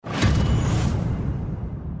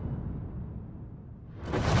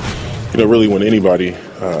really when anybody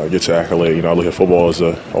gets an accolade, I look at football as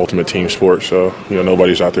the ultimate team sport. So,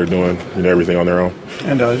 nobody's out there doing, everything on their own.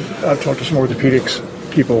 And I've talked to some orthopedics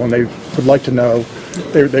people, and they would like to know,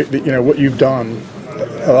 what you've done.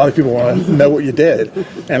 A lot of people want to know what you did.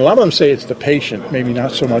 And a lot of them say it's the patient, maybe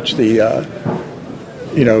not so much the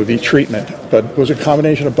treatment. But was it a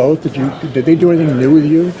combination of both? Did they do anything new with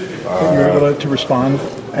you that you were able to respond?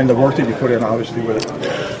 And the work that you put in, obviously, with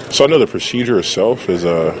it. So I know the procedure itself is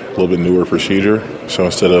a little bit newer procedure. So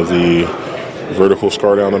instead of the vertical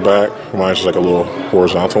scar down the back, mine's just like a little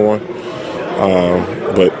horizontal one.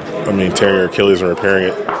 But, tearing your Achilles and repairing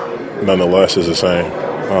it, nonetheless, is the same.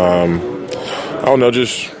 I don't know,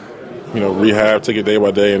 just, rehab, took it day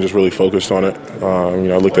by day and just really focused on it.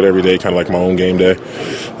 I looked at every day kind of like my own game day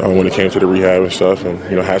when it came to the rehab and stuff. And,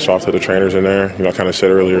 hats off to the trainers in there. I kind of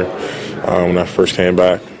said earlier when I first came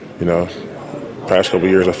back, past couple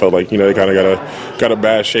of years, I felt like, they kind of got a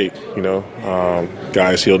bad shape,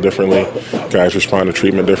 Guys heal differently. Guys respond to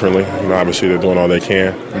treatment differently. Obviously they're doing all they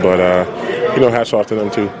can. But, hats off to them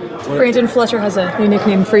too. Brandon Fletcher has a new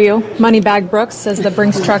nickname for you. Moneybag Brooks says the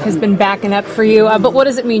Brinks truck has been backing up for you. But what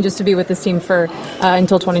does it mean just to be with this team for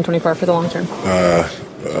until 2024 for the long term?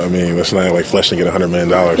 It's not like Fletcher can get $100 million,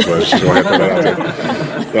 so I just want to put that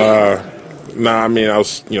out there. I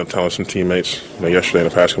was, telling some teammates yesterday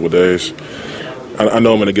and the past couple of days, I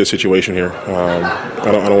know I'm in a good situation here. I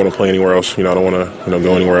don't want to play anywhere else. I don't want to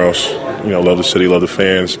go anywhere else. Love the city, love the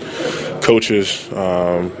fans, coaches.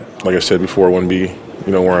 Like I said before, wouldn't be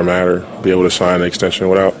where I'm at or be able to sign an extension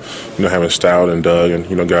without having Stout and Doug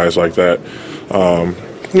and guys like that.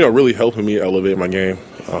 Really helping me elevate my game.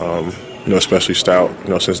 Especially Stout.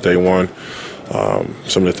 Since day one.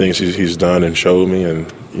 Some of the things he's done and showed me, and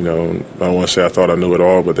I don't want to say I thought I knew it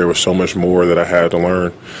all, but there was so much more that I had to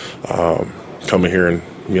learn coming here and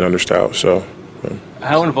being under Stout. So,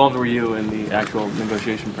 how involved were you in the actual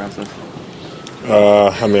negotiation process?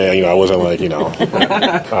 I wasn't like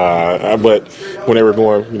but when they were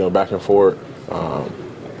going back and forth,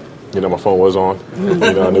 my phone was on.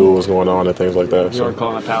 I knew what was going on and things like that. You weren't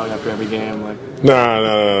calling a pal after every game, like.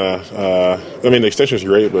 No. The extension's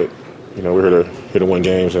great, but we're here to win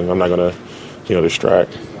games, and I'm not gonna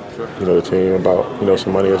distract the team about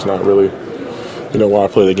some money. It's not really why I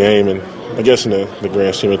play the game, and I guess in the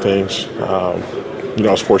grand scheme of things, I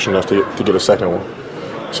was fortunate enough to get a second one.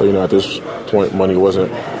 So at this point, money wasn't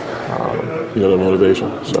the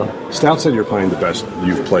motivation. So Stout said you're playing the best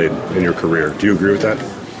you've played in your career. Do you agree with that?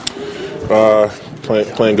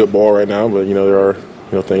 Playing good ball right now, but there are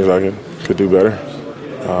things I could do better.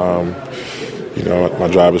 My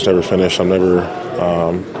job is never finished. I'm never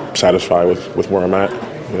satisfied with where I'm at.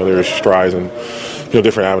 There's strides and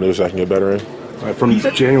different avenues I can get better in. From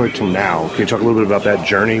January till now, can you talk a little bit about that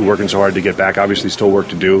journey, working so hard to get back? Obviously, still work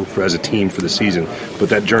to do as a team for the season, but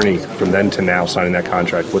that journey from then to now, signing that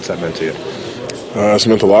contract, what's that meant to you? It's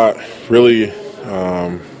meant a lot. Really,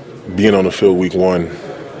 being on the field week one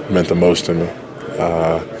meant the most to me.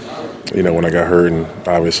 When I got hurt, and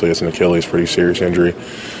obviously it's an Achilles, pretty serious injury.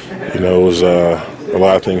 It was a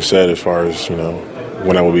lot of things said as far as,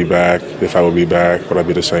 when I would be back, if I would be back, would I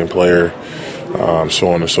be the same player, so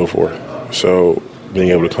on and so forth. So being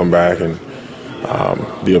able to come back and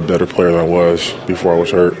be a better player than I was before I was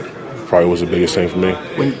hurt probably was the biggest thing for me.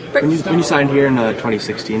 When you signed here in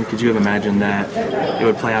 2016, could you have imagined that it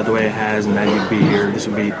would play out the way it has, and that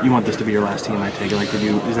you want this to be your last team? I take it.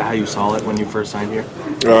 Is that how you saw it when you first signed here?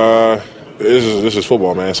 This is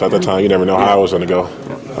football, man. So at that time, you never know how I was going to go.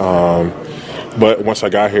 But once I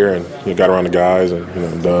got here and got around the guys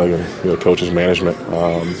and Doug and coaches, management,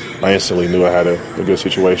 I instantly knew I had a good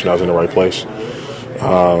situation. I was in the right place.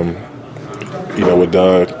 With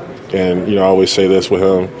Doug, and I always say this with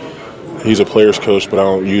him. He's a player's coach, but I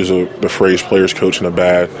don't use the phrase "player's coach" in a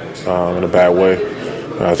bad way.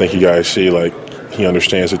 I think you guys see he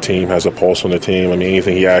understands the team, has a pulse on the team.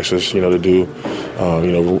 Anything he asks us, to do,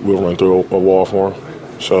 we'll run through a wall for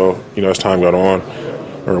him. So as time went on,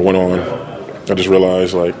 I just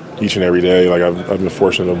realized, each and every day, I've been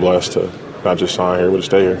fortunate and blessed to not just sign here, but to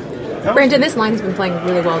stay here. Brandon, this line has been playing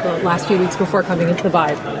really well the last few weeks before coming into the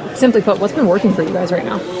bye. Simply put, what's been working for you guys right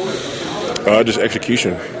now? Just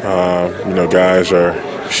execution. Guys are,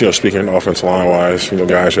 speaking offensive line-wise,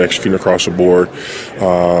 guys are executing across the board,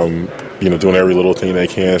 doing every little thing they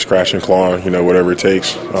can, scratching, clawing, whatever it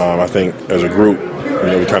takes. I think as a group,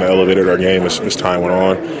 we kind of elevated our game as time went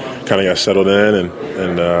on. Kind of got settled in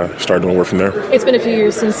and started doing work from there. It's been a few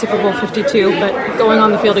years since Super Bowl 52, but going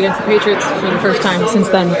on the field against the Patriots for the first time since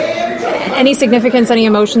then, Any significance, any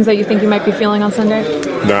emotions that you think you might be feeling on Sunday?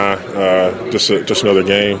 Nah, just another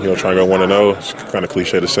game. Trying to go 1-0. It's kind of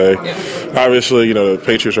cliche to say. Obviously, the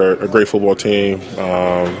Patriots are a great football team.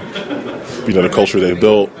 The culture they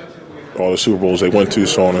built, all the Super Bowls they went to,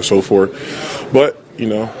 so on and so forth. But you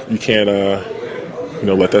can't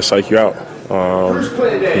let that psych you out.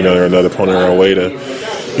 They're another opponent on our way to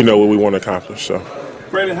what we want to accomplish. So.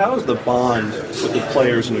 Brandon, how has the bond with the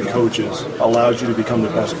players and the coaches allowed you to become the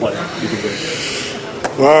best player you can be?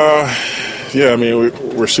 Yeah, I mean,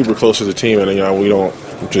 we're super close as a team, and we don't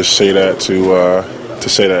just say that to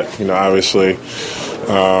say that. Obviously,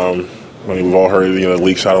 we've all heard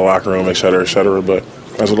leaks out of the locker room, et cetera, but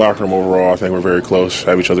as a locker room overall, I think we're very close,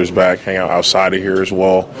 have each other's back, hang out outside of here as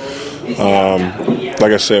well.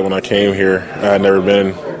 Like I said, when I came here, I had never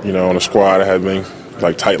been, on a squad that had been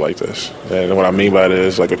tight like this. And what I mean by that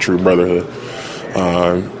is a true brotherhood.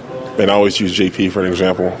 And I always use JP for an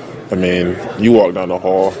example. I mean, you walk down the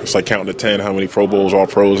hall, it's like counting to 10 how many Pro Bowls, all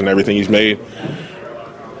pros, and everything he's made.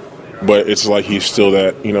 But it's like he's still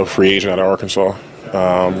that, free agent out of Arkansas.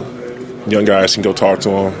 Young guys can go talk to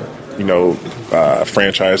him.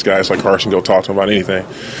 Franchise guys like Carson go talk to him about anything.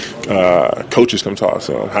 Coaches come talk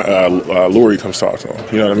to him. Lurie comes talk to him.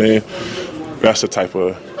 You know what I mean? That's the type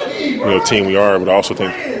of team we are. But I also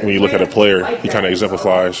think when you look at a player, he kind of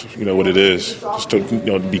exemplifies what it is, just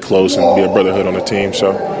to be close and be a brotherhood on the team.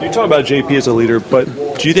 So you talk about JP as a leader, but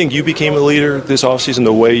do you think you became a leader this offseason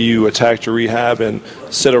the way you attacked your rehab and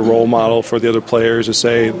set a role model for the other players to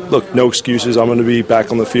say, look, no excuses, I'm going to be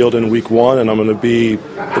back on the field in week 1 and I'm going to be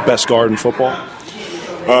the best guard in football?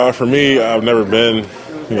 For me, I've never been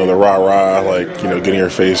the rah-rah, get in your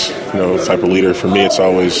face, type of leader. For me, it's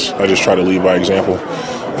always, I just try to lead by example.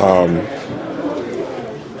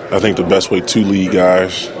 I think the best way to lead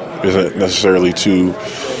guys isn't necessarily to,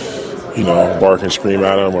 bark and scream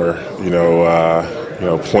at them or,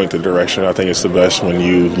 point the direction. I think it's the best when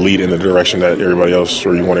you lead in the direction that everybody else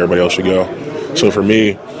or you want everybody else to go. So for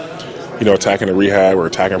me, attacking the rehab or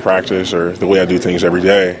attacking practice or the way I do things every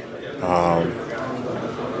day,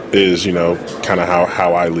 is, kind of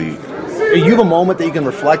how I lead. You have a moment that you can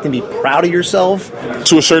reflect and be proud of yourself?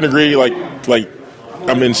 To a certain degree, like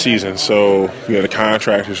I'm in season, so, the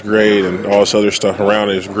contract is great and all this other stuff around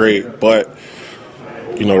it is great, but,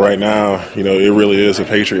 right now, it really is the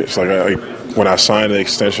Patriots. When I signed the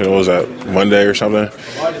extension, what was that, Monday or something?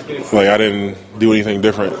 I didn't do anything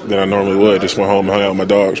different than I normally would. Just went home and hung out with my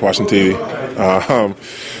dogs, watching TV.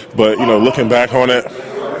 But, looking back on it,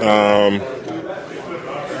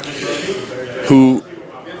 who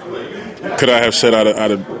could I have said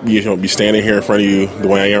I'd be standing here in front of you the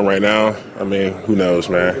way I am right now? I mean, who knows,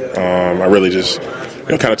 man? I really just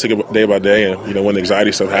kind of took it day by day, and when the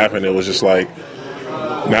anxiety stuff happened, it was just now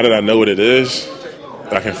that I know what it is,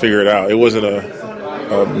 I can figure it out. It wasn't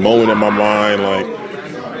a moment in my mind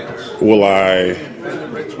will I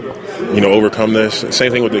overcome this?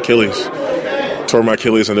 Same thing with the Achilles. Tore my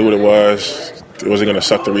Achilles, I knew what it was. Was it going to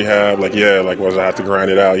suck the rehab? Was I have to grind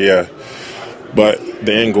it out? Yeah. But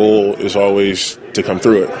the end goal is always to come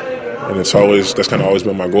through it. And that's kind of always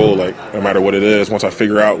been my goal. No matter what it is, once I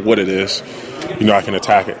figure out what it is, I can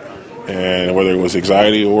attack it. And whether it was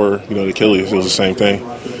anxiety or, the Achilles, it was the same thing.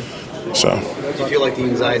 So. Do you feel like the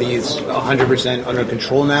anxiety is 100% under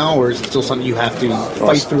control now, or is it still something you have to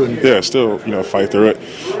fight through? Yeah, still, fight through it.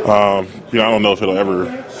 I don't know if it'll ever,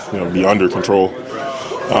 be under control.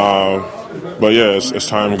 But yeah, as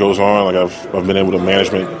time goes on, I've been able to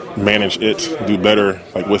manage it, do better,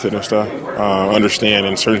 with it and stuff. Understand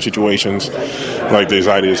in certain situations, the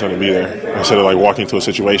anxiety is going to be there instead of walking into a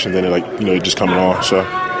situation, then it just coming on. So.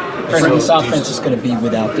 This offense is going to be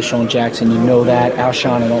without Deshaun Jackson. You know that.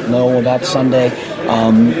 Alshon, I don't know about Sunday.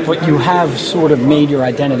 But you have sort of made your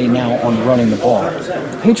identity now on running the ball.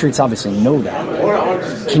 The Patriots obviously know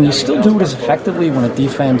that. Can you still do it as effectively when a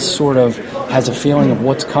defense sort of has a feeling of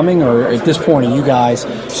what's coming? Or at this point, are you guys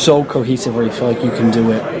so cohesive where you feel like you can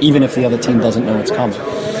do it even if the other team doesn't know it's coming?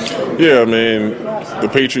 Yeah, I mean, the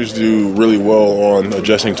Patriots do really well on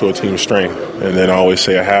adjusting to a team's strength. And then I always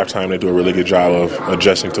say at halftime they do a really good job of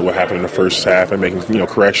adjusting to what happened in the first half and making,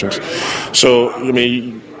 corrections. So, I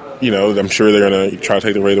mean, I'm sure they're going to try to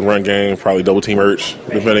take away the run game, probably double team Ertz,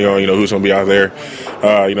 depending on, who's going to be out there,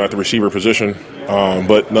 at the receiver position.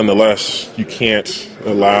 But nonetheless, you can't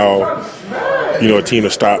allow, a team to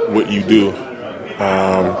stop what you do.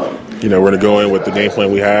 We're going to go in with the game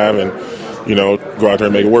plan we have and, go out there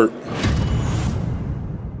and make it work.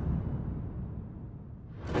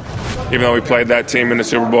 even though we played that team in the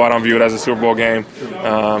Super Bowl, I don't view it as a Super Bowl game.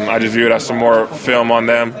 I just view it as some more film on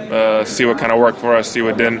them, see what kind of worked for us, see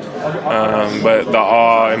what didn't. But the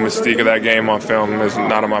awe and mystique of that game on film is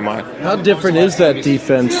not on my mind. How different is that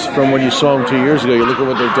defense from when you saw them 2 years ago? You look at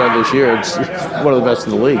what they've done this year. It's one of the best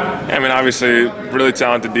in the league. I mean, obviously, really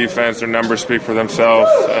talented defense. Their numbers speak for themselves.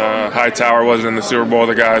 Hightower wasn't in the Super Bowl.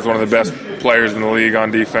 The guy is one of the best players in the league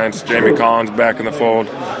on defense. Jamie Collins back in the fold,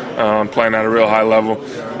 playing at a real high level.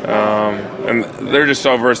 And they're just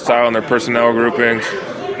so versatile in their personnel groupings.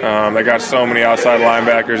 They got so many outside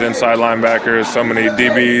linebackers, inside linebackers, so many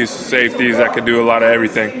DBs, safeties that could do a lot of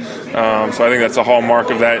everything. So I think that's a hallmark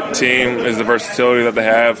of that team is the versatility that they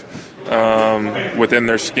have within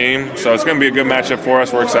their scheme. So it's going to be a good matchup for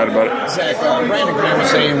us. We're excited about it. Zach, Brandon Graham was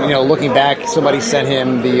saying, looking back, somebody sent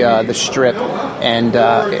him the strip, and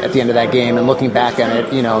at the end of that game, and looking back on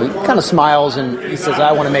it, he kind of smiles and he says,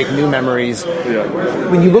 "I want to make new memories." Yeah.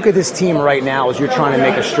 When you look at this team right now, as you're trying to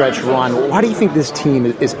make a stretch run, why do you think this team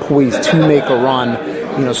is poised to make a run,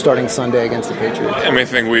 starting Sunday against the Patriots? I mean, I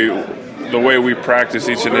think the way we practice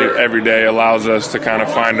each and every day allows us to kind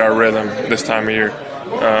of find our rhythm this time of year.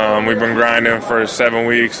 We've been grinding for 7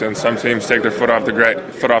 weeks, and some teams take their foot off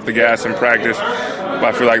the gas in practice. But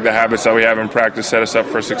I feel like the habits that we have in practice set us up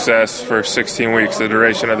for success for 16 weeks, the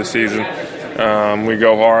duration of the season. We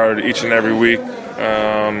go hard each and every week.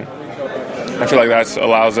 I feel like that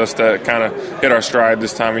allows us to kind of hit our stride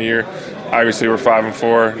this time of year. Obviously, we're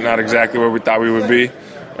 5-4, not exactly where we thought we would be,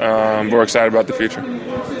 but we're excited about the future.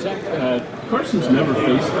 Carson's never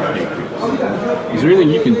faced the Patriots. Is there anything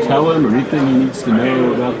you can tell him or anything he needs to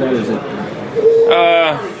know about that? Is it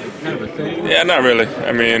kind of a thing? Yeah, not really.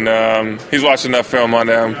 I mean, he's watched enough film on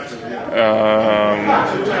them.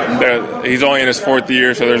 He's only in his 4th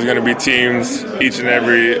year, so there's going to be teams each and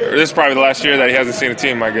every – this is probably the last year that he hasn't seen a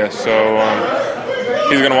team, I guess. So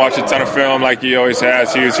he's going to watch a ton of film like he always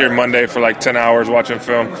has. He was here Monday for like 10 hours watching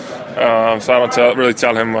film. So I don't really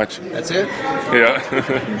tell him much. That's it? Yeah.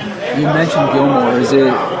 You mentioned Gilmore.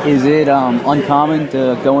 Is it uncommon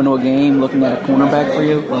to go into a game looking at a cornerback for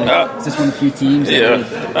you? Is this one of the few teams that use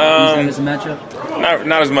that as a matchup?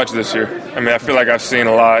 Not as much this year. I mean, I feel like I've seen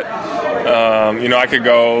a lot. I could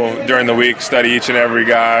go during the week, study each and every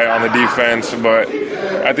guy on the defense, but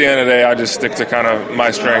at the end of the day, I just stick to kind of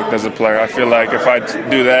my strength as a player. I feel like if I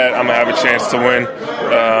do that, I'm going to have a chance to win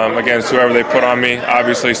against whoever they put on me.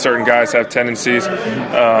 Obviously, certain guys have tendencies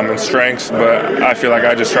and strengths, but I feel like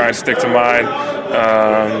I just try and stick to mine.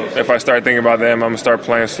 If I start thinking about them, I'm going to start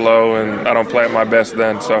playing slow, and I don't play at my best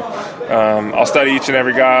then. So I'll study each and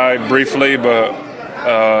every guy briefly, but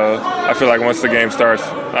I feel like once the game starts,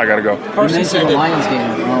 I got to go. You mentioned the Lions game.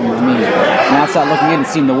 Outside looking in, it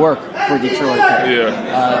seemed to work for Detroit. Yeah.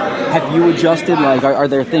 Have you adjusted? Are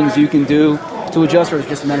there things you can do to adjust, or is it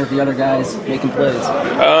just a matter of the other guys making plays?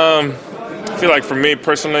 I feel like for me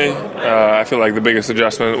personally, I feel like the biggest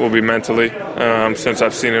adjustment will be mentally, since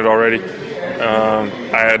I've seen it already.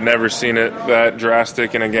 I had never seen it that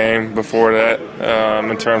drastic in a game before that,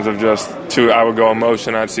 in terms of just I would go in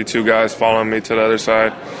motion, I'd see 2 guys following me to the other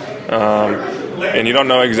side. And you don't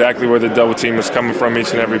know exactly where the double team is coming from each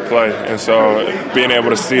and every play. And so being able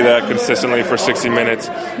to see that consistently for 60 minutes,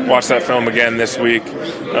 watch that film again this week,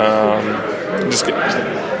 just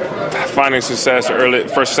finding success early,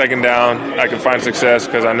 first, second down, I can find success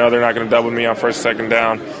because I know they're not going to double me on first, second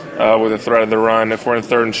down with the threat of the run. If we're in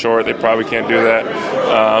 3rd and short, they probably can't do that.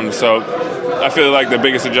 So I feel like the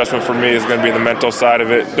biggest adjustment for me is going to be the mental side of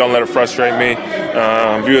it. Don't let it frustrate me.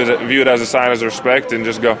 View it as a sign of respect and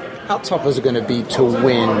just go. How tough is it going to be to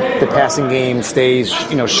win? The passing game stays,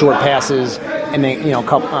 short passes, and then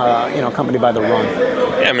accompanied by the run.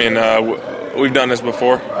 Yeah, I mean, we've done this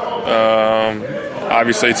before.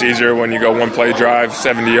 Obviously, it's easier when you go one-play drive,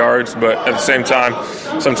 70 yards, but at the same time,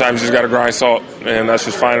 sometimes you just got to grind salt, and that's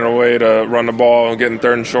just finding a way to run the ball, get in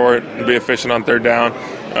 3rd and short, and be efficient on 3rd down.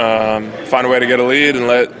 Find a way to get a lead and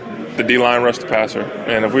let the D-line rush the passer,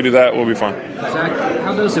 and if we do that, we'll be fine. Zach,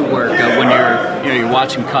 how does it work when you're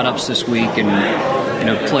watching cut-ups this week and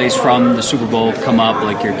plays from the Super Bowl come up,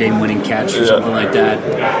 like your game-winning catch or something like that,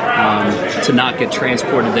 to not get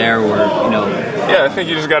transported there, or Yeah, I think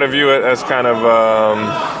you just got to view it as kind of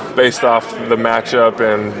based off the matchup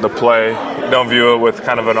and the play. Don't view it with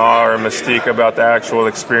kind of an awe or mystique about the actual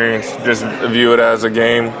experience. Just view it as a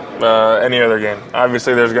game, any other game.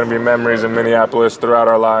 Obviously, there's going to be memories in Minneapolis throughout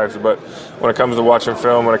our lives, but when it comes to watching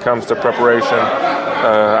film, when it comes to preparation,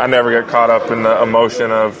 I never get caught up in the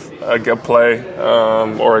emotion of a play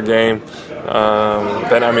or a game.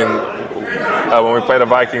 When we played the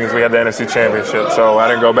Vikings, we had the NFC Championship, so I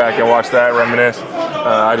didn't go back and watch that, reminisce.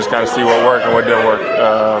 I just kind of see what worked and what didn't work.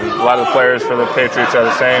 A lot of the players for the Patriots are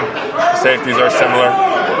the same. The safeties are similar.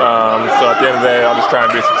 So at the end of the day, I'll just try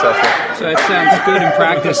and be successful. So that sounds good in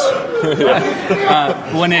practice.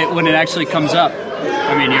 When it actually comes up,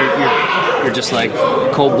 I mean, you're just like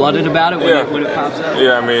cold-blooded about it when it pops up?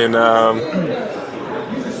 Yeah, I mean,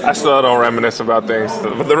 I still don't reminisce about things.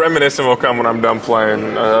 But the reminiscing will come when I'm done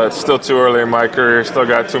playing. It's still too early in my career. Still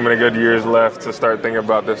got too many good years left to start thinking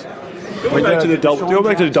about this. Go back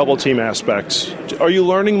to the double team aspects. Are you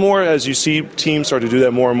learning more as you see teams start to do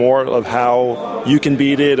that more and more of how you can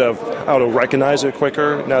beat it, of how to recognize it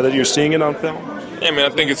quicker now that you're seeing it on film? Yeah, I mean, I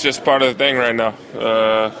think it's just part of the thing right now.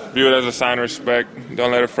 View it as a sign of respect.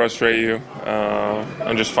 Don't let it frustrate you.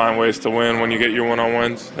 And just find ways to win when you get your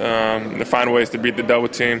one-on-ones. Find ways to beat the double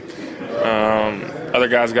team. Other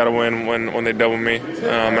guys got to win when they double me.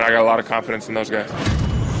 And I got a lot of confidence in those guys.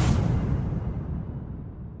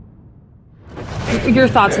 Your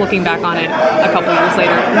thoughts looking back on it a couple years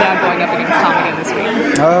later, now going up against Tom again this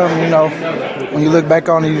week? When you look back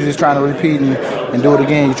on it, you're just trying to repeat and do it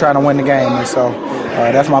again. You're trying to win the game, and so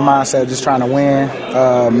that's my mindset, just trying to win.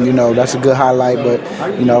 That's a good highlight, but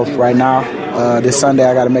right now, this Sunday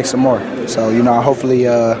I got to make some more. So hopefully, we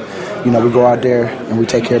go out there and we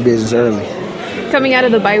take care of business early. Coming out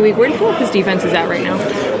of the bye week, where do you feel like this defense is at right now?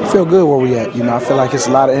 I feel good where we at. I feel like it's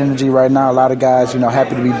a lot of energy right now. A lot of guys,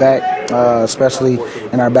 happy to be back, especially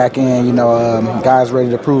in our back end. Guys ready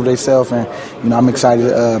to prove themselves, and I'm excited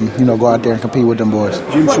to go out there and compete with them boys.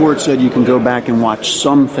 Jim Schwartz said you can go back and watch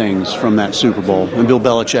some things from that Super Bowl, and Bill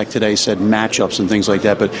Belichick today said matchups and things like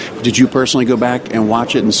that. But did you personally go back and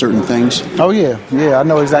watch it in certain things? Oh yeah. I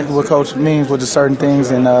know exactly what Coach means with the certain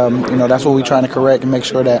things, and that's what we're trying to correct and make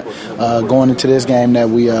sure that going into this game that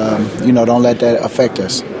we don't let that affect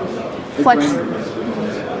us. Fletch.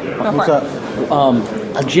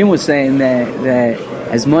 Jim was saying that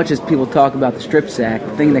as much as people talk about the strip sack,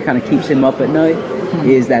 the thing that kind of keeps him up at night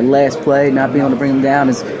is that last play, not being able to bring him down.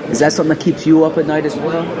 Is that something that keeps you up at night as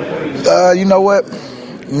well? You know what?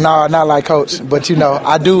 No, not like Coach, but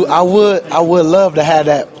I do. I would love to have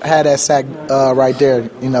that sack right there.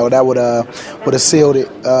 That would have sealed it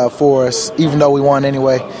for us. Even though we won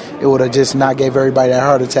anyway, it would have just not gave everybody that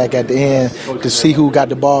heart attack at the end to see who got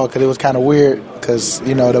the ball, because it was kind of weird because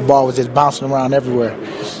the ball was just bouncing around everywhere.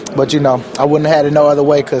 But I wouldn't have had it no other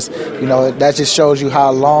way, because that just shows you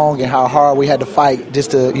how long and how hard we had to fight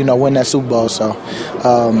just to win that Super Bowl. So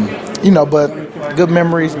but good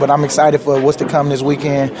memories. But I'm excited for what's to come this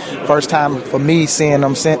weekend. First time for me seeing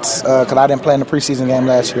them since because I didn't play in the preseason game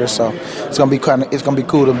last year. So it's gonna be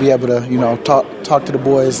cool to be able to talk to the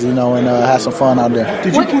boys and have some fun out there.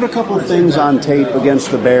 Did you put a couple of things on tape against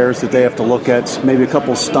the Bears that they have to look at? Maybe a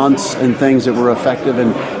couple stunts and things that were effective,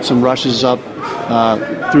 and some rushes up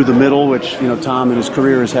through the middle, which Tom in his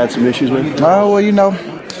career has had some issues with. Oh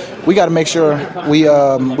well, we got to make sure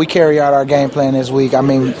we carry out our game plan this week. I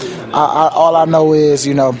mean, all I know is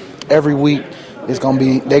every week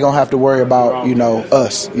they're gonna have to worry about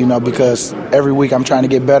us, because every week I'm trying to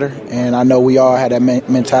get better, and I know we all had that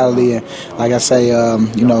mentality, and like I say,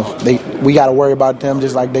 we got to worry about them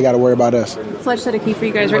just like they got to worry about us. Fletch said a key for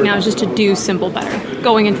you guys right now is just to do simple better.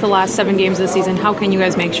 Going into the last 7 games of the season, how can you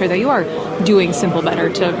guys make sure that you are doing simple better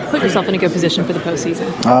to put yourself in a good position for the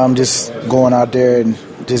postseason? Just going out there and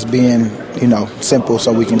just being, simple,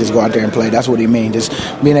 so we can just go out there and play. That's what he means.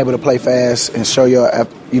 Just being able to play fast and show your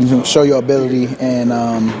ability. And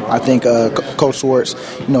I think Coach Schwartz,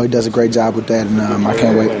 he does a great job with that. And I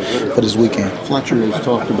can't wait for this weekend. Fletcher has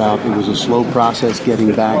talked about it was a slow process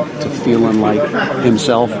getting back to feeling like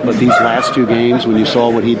himself. But these last 2 games, when you saw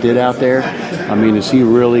what he did out there, I mean, is he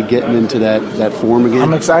really getting into that form again?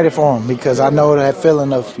 I'm excited for him, because I know that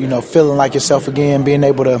feeling of feeling like yourself again, being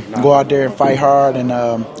able to go out there and fight hard, and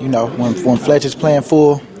when Fletch is playing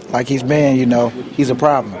full like he's been, he's a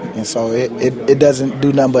problem, and so it doesn't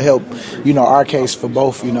do nothing but help our case for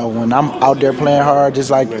both. When I'm out there playing hard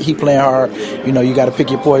just like he playing hard, you got to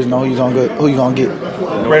pick your poison, know who you gonna get.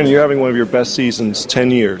 Brandon, you're having one of your best seasons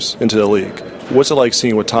 10 years into the league. What's it like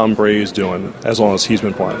seeing what Tom Brady's doing as long as he's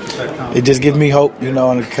been playing? It just gives me hope,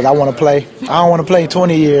 because I want to play. I don't want to play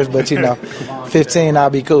 20 years, but 15 I'll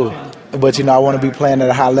be cool. But I want to be playing at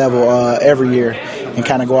a high level every year and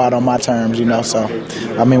kind of go out on my terms, So,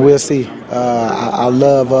 I mean, we'll see. I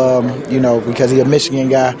love, because he's a Michigan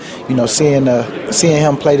guy. Seeing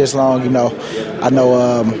him play this long, I know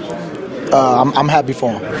I'm happy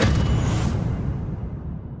for him.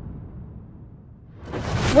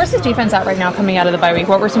 Where's the defense at right now coming out of the bye week?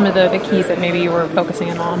 What were some of the keys that maybe you were focusing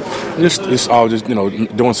in on? It's all just,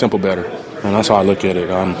 doing simple better. And that's how I look at it.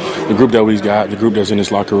 The group that we've got, the group that's in this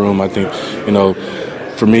locker room, I think,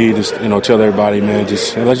 for me, just tell everybody, man,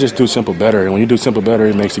 let's just do simple better. And when you do simple better,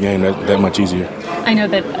 it makes the game that much easier. I know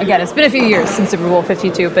that, again, it's been a few years since Super Bowl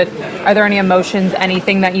 52, but are there any emotions,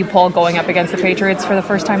 anything that you pull going up against the Patriots for the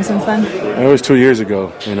first time since then? It was 2 years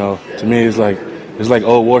ago. To me, it's like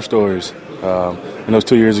old war stories. It was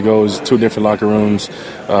 2 years ago. It was two different locker rooms.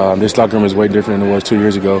 This locker room is way different than it was 2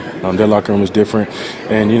 years ago. Their locker room is different.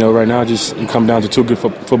 And, right now, just come down to two good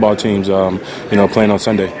football teams, playing on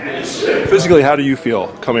Sunday. Physically, how do you feel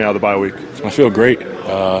coming out of the bye week? I feel great.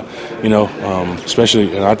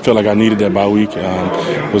 Especially, I feel like I needed that bye week.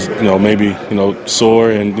 Was maybe sore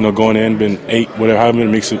and going in, been 8, whatever, however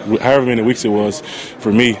many weeks it was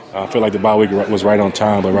for me. I feel like the bye week was right on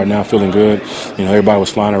time, but right now feeling good. Everybody was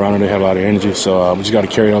flying around and they have a lot of energy, so we just got to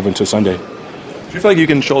carry it over until Sunday. Do you feel like you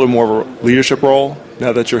can shoulder more of a leadership role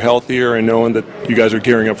now that you're healthier and knowing that you guys are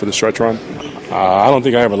gearing up for the stretch run? I don't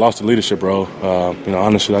think I ever lost a leadership role.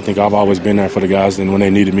 Honestly, I think I've always been there for the guys and when they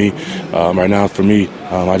needed me. Right now, for me,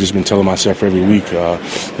 I've just been telling myself every week,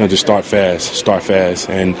 just start fast.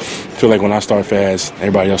 And I feel like when I start fast,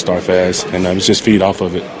 everybody else start fast, and it's just feed off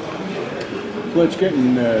of it. Fletch,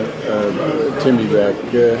 getting Timmy back,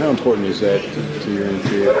 how important is that to your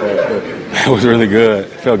injury at pass? It was really good.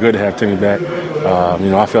 It felt good to have Timmy back.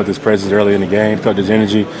 I felt his presence early in the game, felt his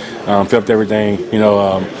energy, felt everything.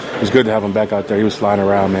 It was good to have him back out there. He was flying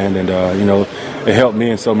around, man, and, it helped me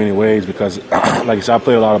in so many ways because, like I said, I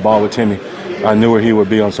played a lot of ball with Timmy. I knew where he would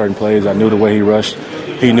be on certain plays. I knew the way he rushed.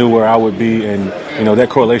 He knew where I would be, and, that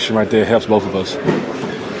correlation right there helps both of us.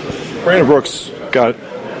 Brandon Brooks got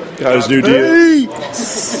his new deal.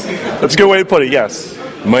 That's a good way to put it, yes.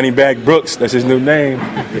 Moneybag Brooks, that's his new name.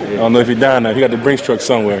 I don't know if he's down there. He got the Brinks truck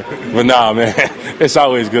somewhere. But nah, man, it's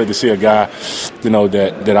always good to see a guy,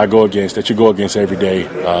 that I go against, that you go against every day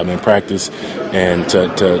in practice, and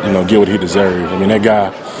to get what he deserves. I mean, that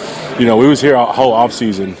guy, we was here our whole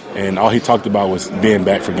offseason, and all he talked about was being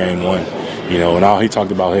back for game one. And all he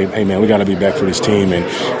talked about, hey man, we got to be back for this team. And,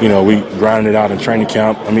 we grinded it out in training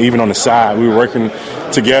camp. I mean, even on the side, we were working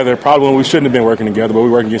together, probably when we shouldn't have been working together, but we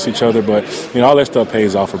were working against each other. But, all that stuff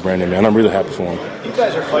pays off for Brandon, man. I'm really happy for him. You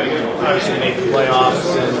guys are fighting, obviously, to make the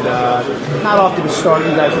playoffs, and not off to the start you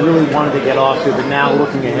guys really wanted to get off to, but now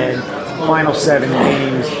looking ahead, final 7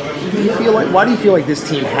 games. Why do you feel like this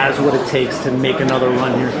team has what it takes to make another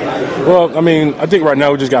run here? Well, I think right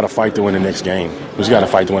now we just got to fight to win the next game. We just got to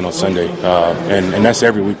fight to win on Sunday, and that's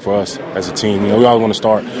every week for us as a team. We always want to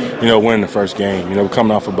start, winning the first game. We're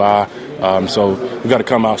coming off a bye, so we got to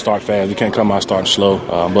come out start fast. We can't come out starting slow.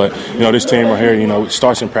 But this team right here, it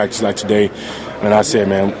starts in practice like today. And I said,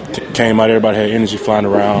 man, came out, everybody had energy flying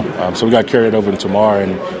around. So we got to carry it over to tomorrow,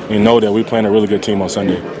 and know that we're playing a really good team on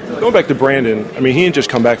Sunday. Going back to Brandon, he didn't just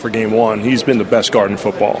come back for game one. He's been the best guard in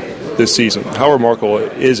football this season. How remarkable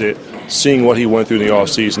is it seeing what he went through in the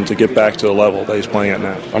offseason to get back to the level that he's playing at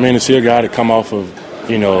now? To see a guy to come off of,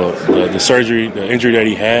 the surgery, the injury that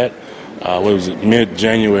he had,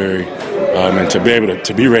 mid-January, and to be able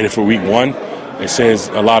to be ready for week one, it says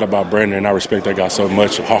a lot about Brandon, and I respect that guy so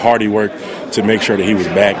much, how hard he worked to make sure that he was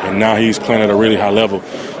back, and now he's playing at a really high level.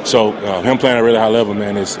 So him playing at a really high level,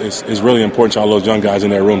 man, is really important to all those young guys in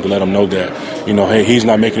that room to let them know that, hey, he's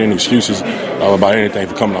not making any excuses about anything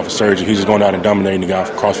for coming off of surgery. He's just going out and dominating the guy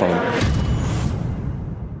across from him.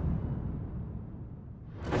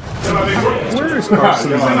 Where is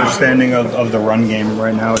Carson's understanding of the run game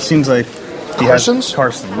right now? It seems like Carson,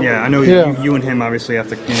 yeah. I know you and him obviously have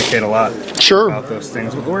to communicate a lot about those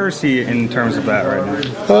things. But where is he in terms of that right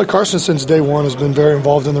now? Carson, since day one, has been very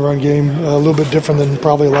involved in the run game, a little bit different than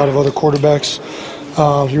probably a lot of other quarterbacks.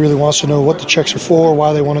 He really wants to know what the checks are for,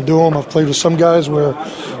 why they want to do them. I've played with some guys where,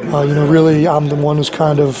 really I'm the one who's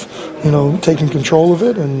kind of, taking control of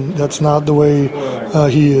it, and that's not the way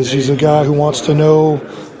he is. He's a guy who wants to know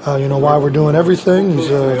why we're doing everything. He's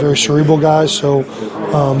a very cerebral guy, so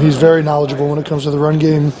he's very knowledgeable when it comes to the run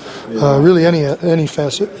game, really any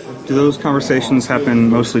facet. Do those conversations happen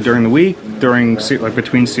mostly during the week,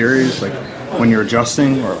 between series, when you're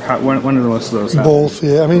adjusting, or when do most of those happen? Both,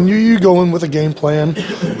 yeah. You go in with a game plan,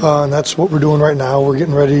 and that's what we're doing right now. We're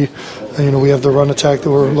getting ready. We have the run attack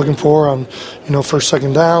that we're looking for on, first,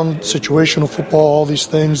 second down, situational football, all these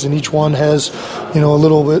things, and each one has, a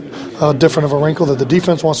little bit different of a wrinkle that the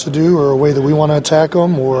defense wants to do, or a way that we want to attack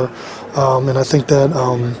them, and I think that,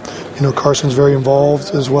 Carson's very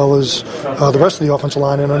involved, as well as the rest of the offensive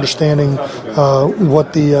line, in understanding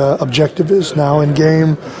what the objective is. Now in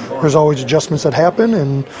game, there's always adjustments that happen,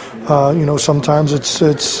 and sometimes it's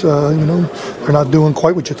they're not doing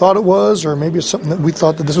quite what you thought it was, or maybe it's something that we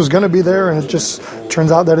thought that this was going to be there, and it just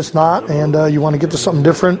turns out that it's not, and you want to get to something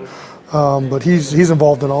different. but he's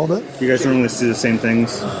involved in all that. You guys normally see the same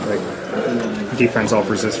things, like defense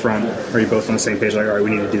offers this front. Are you both on the same page? Like, all right, we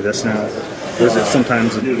need to do this now. Or is it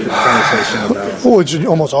sometimes a conversation about? Well, it's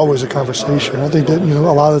almost always a conversation. I think that a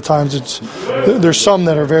lot of the times there's some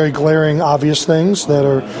that are very glaring, obvious things that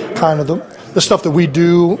are kind of the stuff that we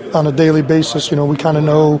do on a daily basis. We kind of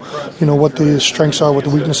know, what the strengths are, what the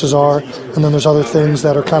weaknesses are, and then there's other things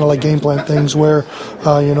that are kind of like game plan things where,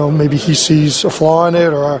 maybe he sees a flaw in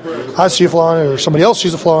it, or I see a flaw in it, or somebody else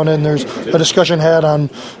sees a flaw in it, and there's a discussion had on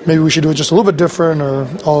maybe we should do it just a little bit different, or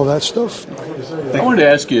all of that stuff. I wanted to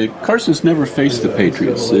ask you, Carson's never faced the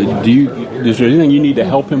Patriots. Is there anything you need to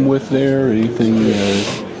help him with there? Anything?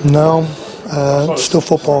 No, still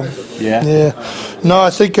football. Yeah. Yeah. No, I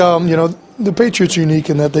think the Patriots are unique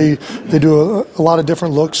in that they do a lot of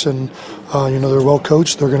different looks, and they're well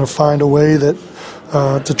coached. They're going to find a way that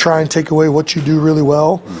to try and take away what you do really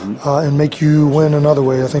well and make you win another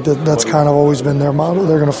way. I think that's kind of always been their model.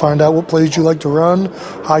 They're going to find out what plays you like to run,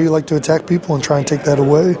 how you like to attack people, and try and take that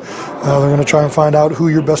away. They're going to try and find out who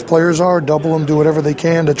your best players are, double them, do whatever they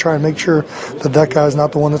can to try and make sure that guy's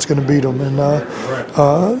not the one that's going to beat them. And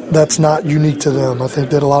that's not unique to them. I think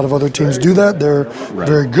that a lot of other teams do that. They're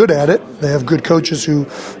very good at it. They have good coaches who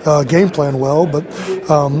game plan well. But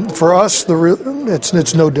for us,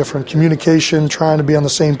 it's no different. Communication, trying to be on the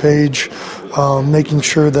same page, making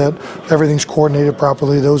sure that everything's coordinated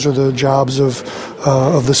properly. Those are the jobs of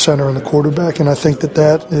the center and the quarterback, and I think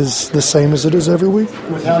that is the same as it is every week.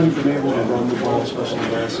 With how you've been able to run the ball, especially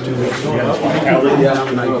the last 2 weeks,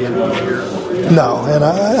 no, and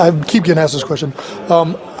I keep getting asked this question.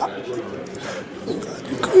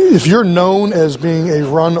 If you're known as being a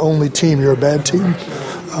run-only team, you're a bad team.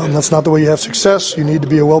 That's not the way you have success. You need to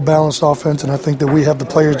be a well-balanced offense, and I think that we have the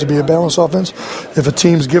players to be a balanced offense. If a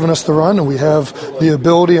team's given us the run and we have the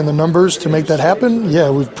ability and the numbers to make that happen, yeah,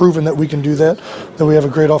 we've proven that we can do that we have a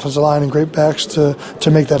great offensive line and great backs to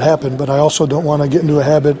make that happen. But I also don't want to get into a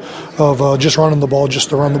habit of just running the ball just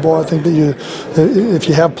to run the ball. I think that if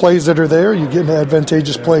you have plays that are there, you get into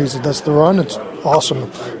advantageous plays. If that's the run, it's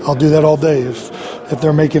awesome. I'll do that all day. If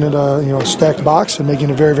they're making it a stacked box and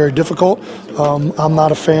making it very, very difficult, I'm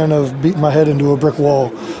not a fan of beating my head into a brick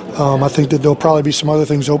wall. I think that there'll probably be some other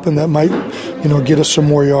things open that might, get us some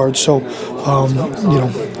more yards. So,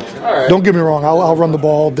 don't get me wrong. I'll run the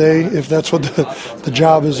ball all day if that's what the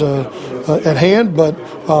job is at hand. But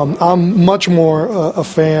I'm much more a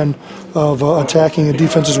fan of attacking a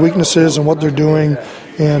defense's weaknesses and what they're doing.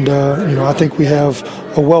 And, I think we have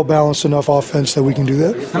a well-balanced enough offense that we can do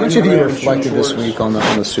that. How much have you reflected this week on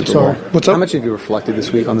the Super Bowl? Sorry, what's up? How much have you reflected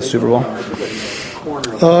this week on the Super Bowl?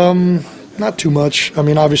 Not too much. I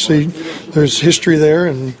mean, obviously, there's history there,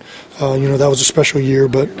 and, that was a special year.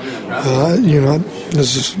 But,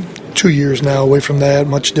 this is 2 years now away from that,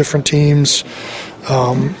 much different teams.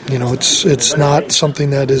 It's not something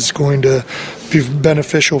that is going to be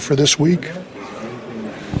beneficial for this week.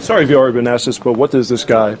 Sorry if you've already been asked this, but what does this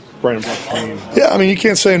guy, Brandon Brooks, mean? Yeah, I mean, you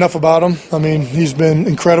can't say enough about him. I mean, he's been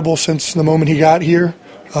incredible since the moment he got here.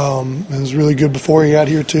 He was really good before he got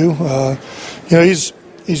here, too. He's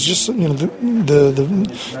just,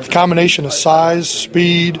 the combination of size,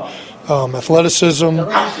 speed, athleticism,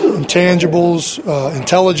 intangibles,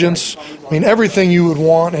 intelligence. I mean, everything you would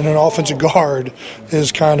want in an offensive guard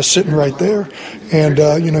is kind of sitting right there. And,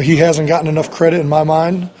 he hasn't gotten enough credit in my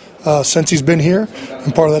mind since he's been here,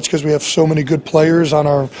 and part of that's because we have so many good players on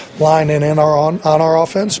our line and on our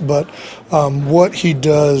offense. But what he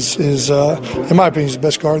does is, in my opinion, he's the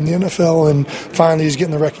best guard in the NFL, and finally he's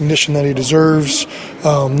getting the recognition that he deserves,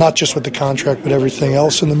 not just with the contract, but everything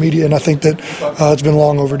else in the media. And I think that it's been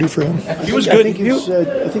long overdue for him. He was good.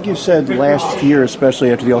 I think you said last year,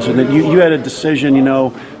 especially after the All-Star, that you had a decision,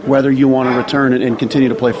 whether you want to return and continue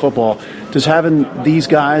to play football. Does having these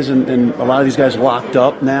guys and a lot of these guys locked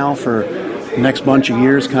up now for the next bunch of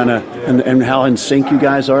years and how in sync you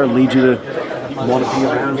guys are lead you to want to be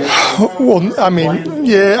around here? Well, I mean,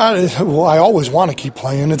 yeah, I always want to keep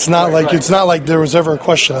playing. It's not like there was ever a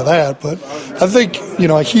question of that. But I think,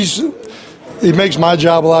 he makes my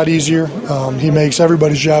job a lot easier. He makes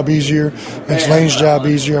everybody's job easier, makes Lane's job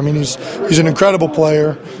easier. I mean, he's an incredible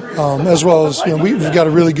player, as well as, we've got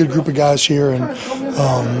a really good group of guys here, and,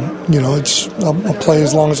 I'll play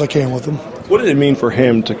as long as I can with him. What did it mean for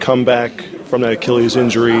him to come back from that Achilles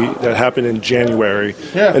injury that happened in January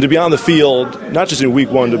and to be on the field, not just in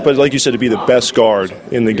week one, but like you said, to be the best guard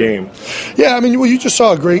in the game? Yeah, I mean, you just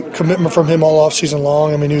saw a great commitment from him all offseason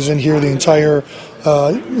long. I mean, he was in here the entire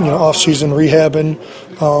offseason rehabbing,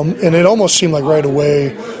 and it almost seemed like right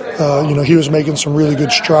away he was making some really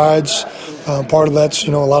good strides. Part of that's,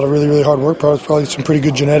 a lot of really, really hard work, probably some pretty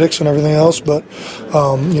good genetics and everything else. But,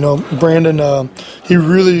 Brandon, he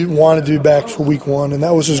really wanted to be back for week 1, and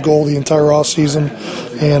that was his goal the entire offseason.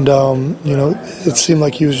 And, it seemed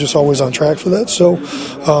like he was just always on track for that. So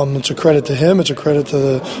it's a credit to him. It's a credit to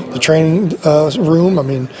the training room. I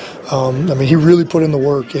mean, he really put in the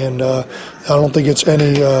work, and I don't think it's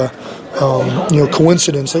any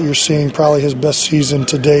coincidence that you're seeing probably his best season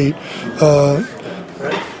to date.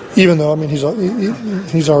 Even though, he's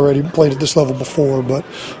already played at this level before, but,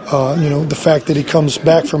 the fact that he comes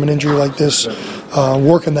back from an injury like this,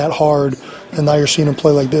 working that hard, and now you're seeing him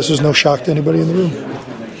play like this is no shock to anybody in the room.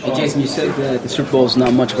 Hey, Jason, you said that the Super Bowl is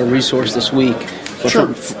not much of a resource this week. But sure.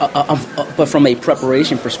 But from a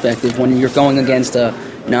preparation perspective, when you're going against a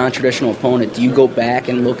non-traditional opponent, do you go back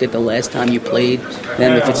and look at the last time you played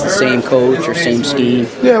them, if it's the same coach or same scheme?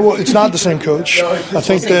 Yeah, well, it's not the same coach. I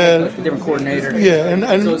think that different coordinator. Yeah,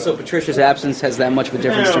 and so Patricia's absence has that much of a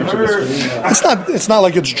difference in terms of this. It's not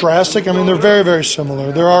like it's drastic. They're very, very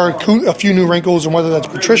similar. There are a few new wrinkles, and whether that's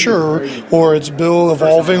Patricia or it's Bill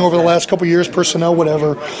evolving over the last couple of years, personnel,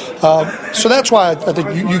 whatever. So that's why I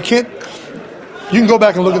think you can't. You can go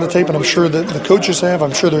back and look at the tape, and I'm sure that the coaches have.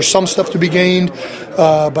 I'm sure there's some stuff to be gained,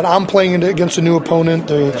 but I'm playing against a new opponent.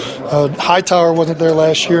 Hightower wasn't there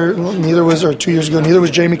last year, or 2 years ago. Neither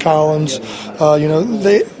was Jamie Collins.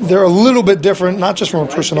 They're a little bit different, not just from a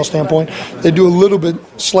personnel standpoint. They do a little bit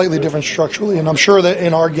slightly different structurally, and I'm sure that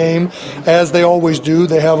in our game, as they always do,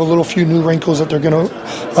 they have a little few new wrinkles that they're going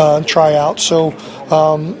to try out. So,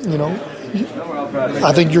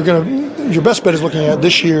 I think your best bet is looking at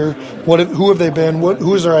this year. Who have they been?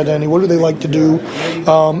 Who is their identity? What do they like to do?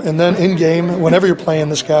 And then in game, whenever you're playing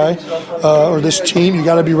this guy or this team, you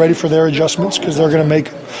got to be ready for their adjustments because they're going to make,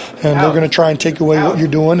 and they're going to try and take away what you're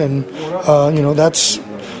doing. And that's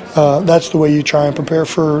the way you try and prepare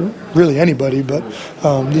for really anybody, but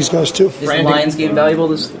these guys too. Is the Lions game valuable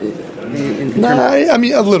this?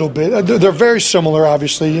 A little bit. They're very similar,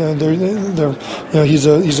 obviously. He's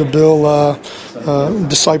a Bill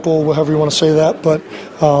disciple, however you want to say that. But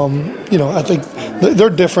I think they're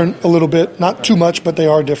different a little bit. Not too much, but they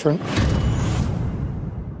are different.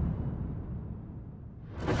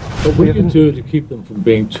 What we can do to keep them from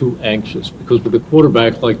being too anxious, because with a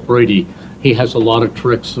quarterback like Brady, he has a lot of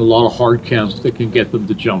tricks and a lot of hard counts that can get them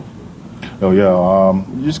to jump. Oh yeah,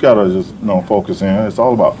 you just gotta focus in. It's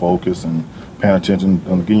all about focus and paying attention,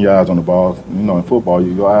 getting your eyes on the ball. In football,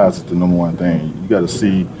 your eyes is the number one thing. You got to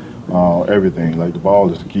see everything. Like the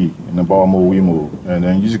ball is the key, and the ball move, we move, and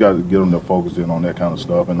then you just got to get them to focus in on that kind of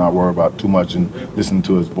stuff and not worry about too much and listen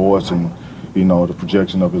to his voice and the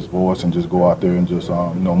projection of his voice, and just go out there and just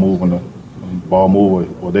move when the ball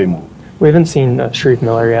move or they move. We haven't seen Sharif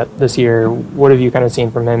Miller yet this year. What have you kind of seen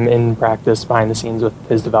from him in practice, behind the scenes with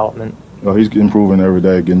his development? He's improving every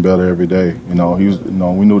day, getting better every day. We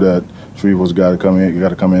knew that Sharif was a guy to come in. You got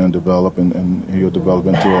to come in and develop, and he'll develop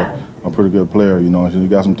into a pretty good player. He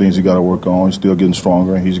got some things he got to work on. He's still getting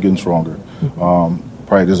stronger, and he's getting stronger.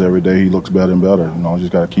 Practice every day, he looks better and better.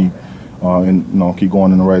 Just got to keep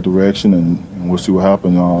going in the right direction, and we'll see what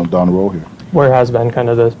happens down the road here. Where has been kind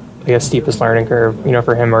of the steepest learning curve,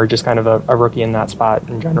 for him, or just kind of a rookie in that spot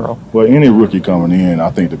in general? Well, any rookie coming in,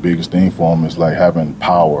 I think the biggest thing for him is like having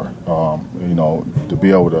power, to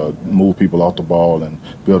be able to move people off the ball and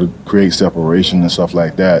be able to create separation and stuff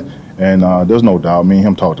like that. And there's no doubt, me and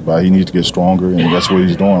him talked about it. He needs to get stronger, and that's what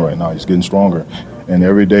he's doing right now. He's getting stronger. And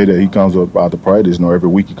every day that he comes up out the practice, every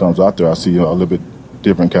week he comes out there, I see a little bit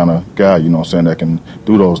different kind of guy, that can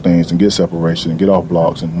do those things and get separation and get off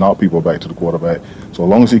blocks and knock people back to the quarterback. So as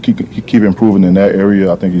long as he keep improving in that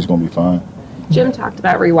area, I think he's going to be fine. Jim talked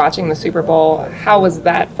about rewatching the Super Bowl. How was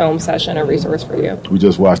that film session a resource for you? We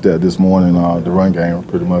just watched that this morning, the run game,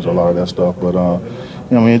 pretty much a lot of that stuff. But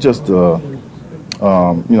just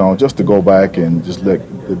to go back and just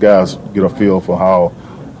let the guys get a feel for how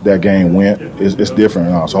that game went, it's different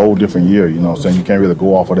now. It's a whole different year, you can't really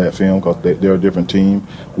go off of that film because they're a different team.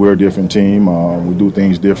 We're a different team. We do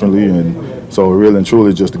things differently, and so really and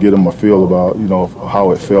truly just to get them a feel about, how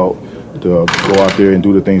it felt to go out there and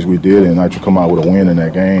do the things we did and actually come out with a win in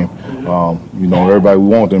that game. Everybody, we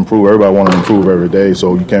want to improve. Everybody wants to improve every day,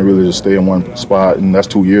 so you can't really just stay in one spot, and that's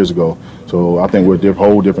 2 years ago. So I think we're a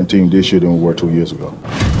whole different team this year than we were 2 years ago.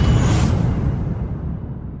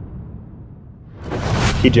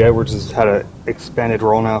 TJ Edwards has had an expanded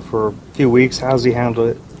role now for a few weeks. How's he handled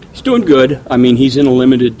it? He's doing good. He's in a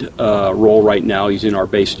limited role right now. He's in our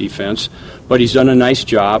base defense, but he's done a nice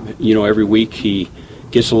job. Every week he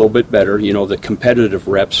gets a little bit better. You know, the competitive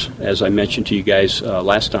reps, as I mentioned to you guys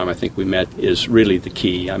last time I think we met, is really the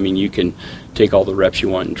key. I mean, you can take all the reps you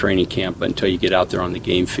want in training camp, but until you get out there on the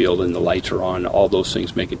game field and the lights are on, all those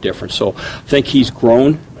things make a difference. So I think he's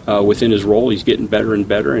grown within his role. He's getting better and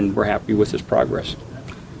better, and we're happy with his progress.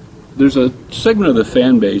 There's a segment of the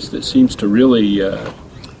fan base that seems to really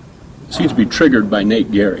seems to be triggered by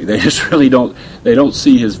Nate Gary. They just really don't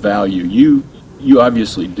see his value. You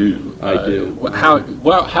obviously do. I do.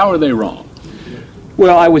 How are they wrong?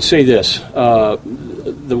 Well, I would say this.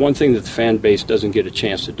 The one thing that the fan base doesn't get a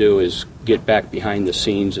chance to do is get back behind the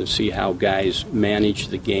scenes and see how guys manage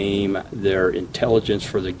the game, their intelligence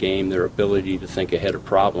for the game, their ability to think ahead of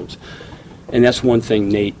problems. And that's one thing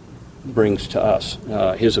Nate brings to us,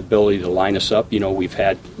 his ability to line us up. You know, we've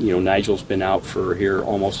had, Nigel's been out for here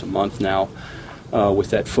almost a month now with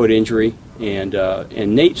that foot injury. And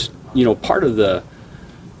Nate's, part of the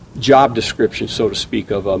job description, so to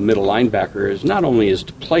speak, of a middle linebacker is not only is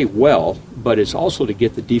to play well, but it's also to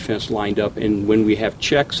get the defense lined up. And when we have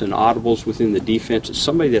checks and audibles within the defense, it's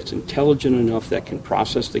somebody that's intelligent enough that can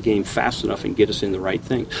process the game fast enough and get us in the right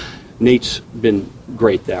thing. Nate's been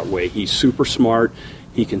great that way. He's super smart.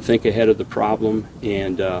 He can think ahead of the problem,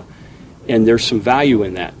 and there's some value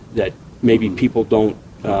in that maybe people don't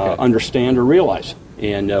understand or realize.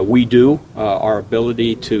 And we do. Our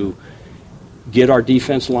ability to get our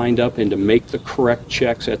defense lined up and to make the correct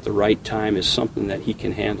checks at the right time is something that he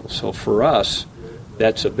can handle. So for us,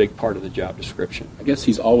 that's a big part of the job description. I guess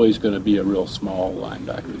he's always going to be a real small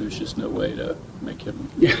linebacker. There's just no way to make him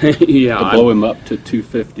blow him up to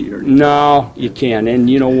 250 or anything. No, you can't. And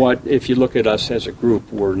you know what? If you look at us as a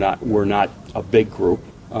group, we're not a big group.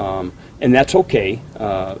 And that's okay.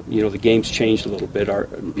 The game's changed a little bit. Our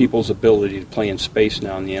people's ability to play in space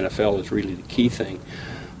now in the NFL is really the key thing.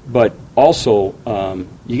 But also,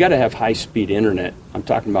 you got to have high-speed internet. I'm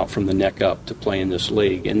talking about from the neck up to play in this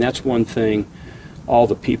league. And that's one thing all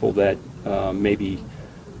the people that maybe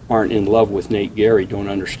aren't in love with Nate Gary don't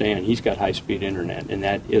understand. He's got high-speed internet, and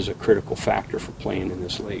that is a critical factor for playing in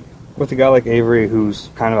this league. With a guy like Avery, who's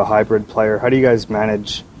kind of a hybrid player, how do you guys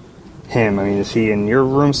manage him? I mean, is he in your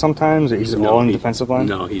room sometimes, or he's all in the defensive line?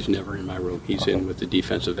 No, he's never in my room. He's in with the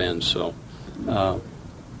defensive end. So, I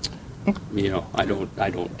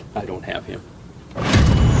don't have him.